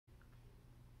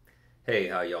Hey,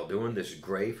 how y'all doing? This is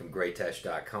Gray from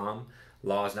GrayTesh.com.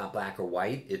 Law is not black or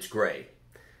white, it's gray.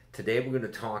 Today we're going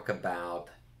to talk about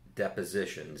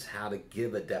depositions, how to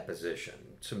give a deposition,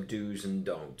 some do's and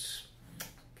don'ts.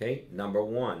 Okay, number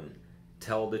one,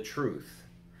 tell the truth.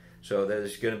 So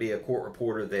there's going to be a court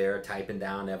reporter there typing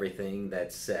down everything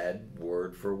that's said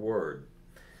word for word.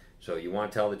 So you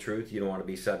want to tell the truth, you don't want to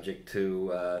be subject to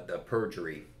the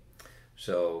perjury.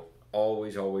 So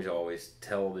always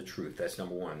tell the truth. That's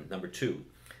number one. Number two,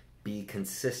 be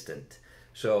consistent.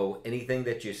 So anything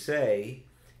that you say,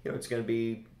 it's going to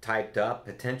be typed up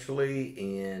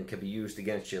potentially and can be used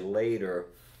against you later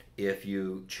if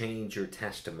you change your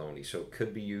testimony. So it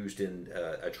could be used in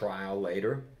a trial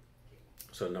later.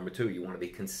 So number two, you want to be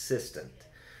consistent.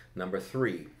 Number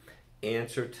three,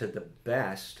 answer to the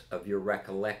best of your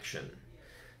recollection.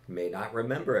 You may not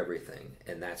remember everything,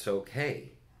 and that's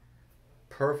okay.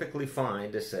 Perfectly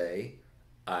fine to say,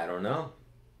 I don't know,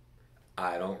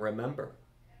 I don't remember.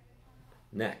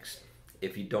 Next,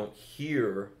 if you don't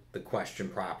hear the question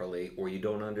properly or you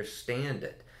don't understand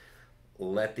it,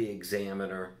 let the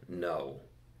examiner know.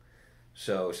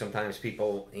 So sometimes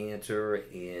people answer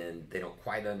and they don't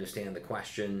quite understand the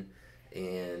question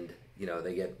and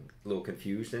they get a little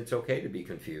confused, and it's okay to be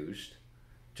confused.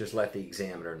 Just let the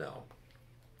examiner know.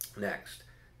 Next,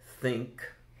 think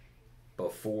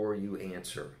before you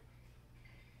answer.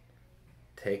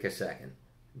 Take a second,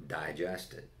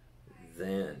 digest it,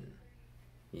 then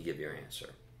you give your answer.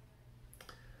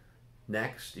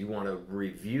 Next, you want to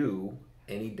review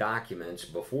any documents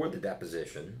before the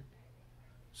deposition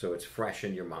so it's fresh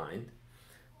in your mind,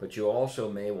 but you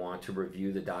also may want to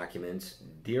review the documents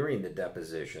during the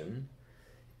deposition.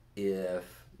 If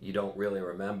you don't really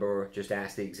remember, just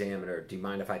ask the examiner, do you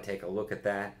mind if I take a look at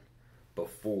that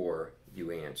before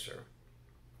you answer?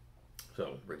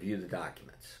 So review the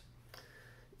documents.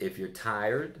 If you're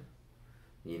tired,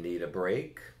 you need a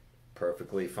break,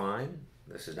 perfectly fine.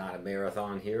 This is not a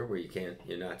marathon here where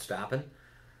you're not stopping.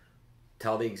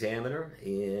 Tell the examiner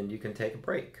and you can take a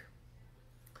break.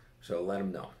 So let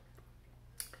them know.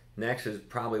 Next is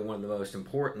probably one of the most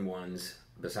important ones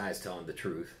besides telling the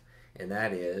truth, and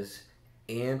that is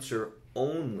answer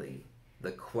only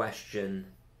the question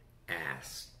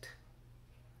asked.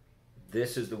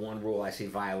 This is the one rule I see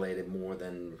violated more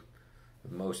than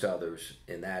most others,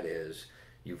 and that is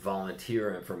you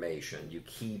volunteer information, you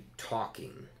keep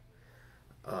talking.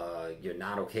 You're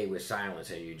not okay with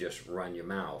silence and you just run your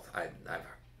mouth. I've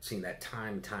seen that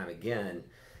time and time again,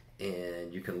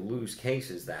 and you can lose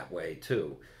cases that way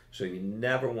too. So you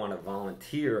never want to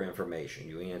volunteer information.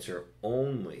 You answer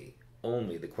only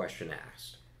the question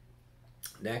asked.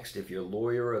 Next, if your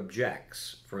lawyer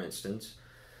objects, for instance,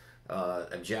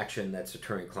 objection that's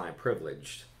attorney-client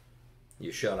privileged, you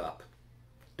shut up.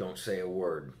 Don't say a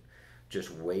word.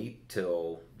 Just wait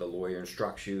till the lawyer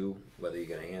instructs you whether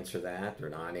you're going to answer that or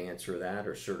not answer that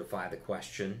or certify the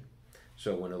question.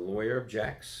 So when a lawyer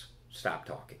objects, stop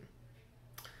talking.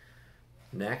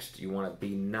 Next, you want to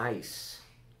be nice,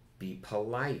 be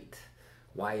polite.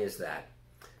 Why is that?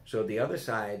 So the other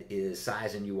side is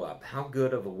sizing you up. How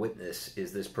good of a witness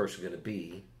is this person going to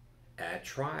be at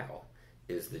trial?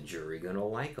 Is the jury going to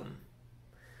like them?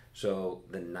 So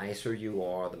the nicer you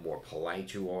are, the more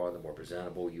polite you are, the more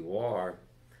presentable you are,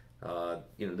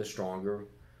 the stronger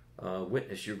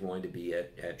witness you're going to be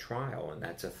at trial. And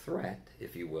that's a threat,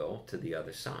 if you will, to the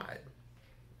other side.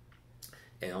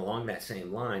 And along that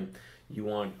same line, you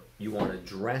want to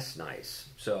dress nice.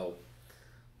 So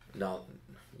now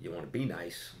you want to be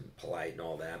nice, polite and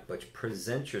all that, but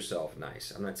present yourself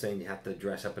nice. I'm not saying you have to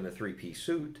dress up in a three-piece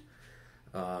suit,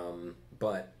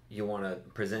 but you want to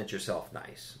present yourself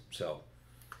nice. So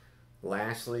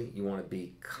lastly, you want to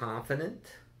be confident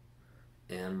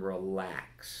and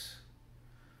relax.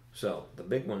 So the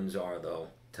big ones are, though,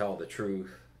 tell the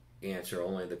truth, answer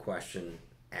only the question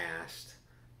asked,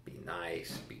 be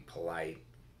nice, be polite.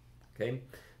 Okay?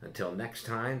 Until next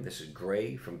time, this is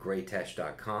Gray from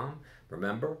GrayTesh.com.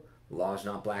 Remember, law's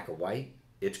not black or white,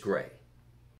 it's gray.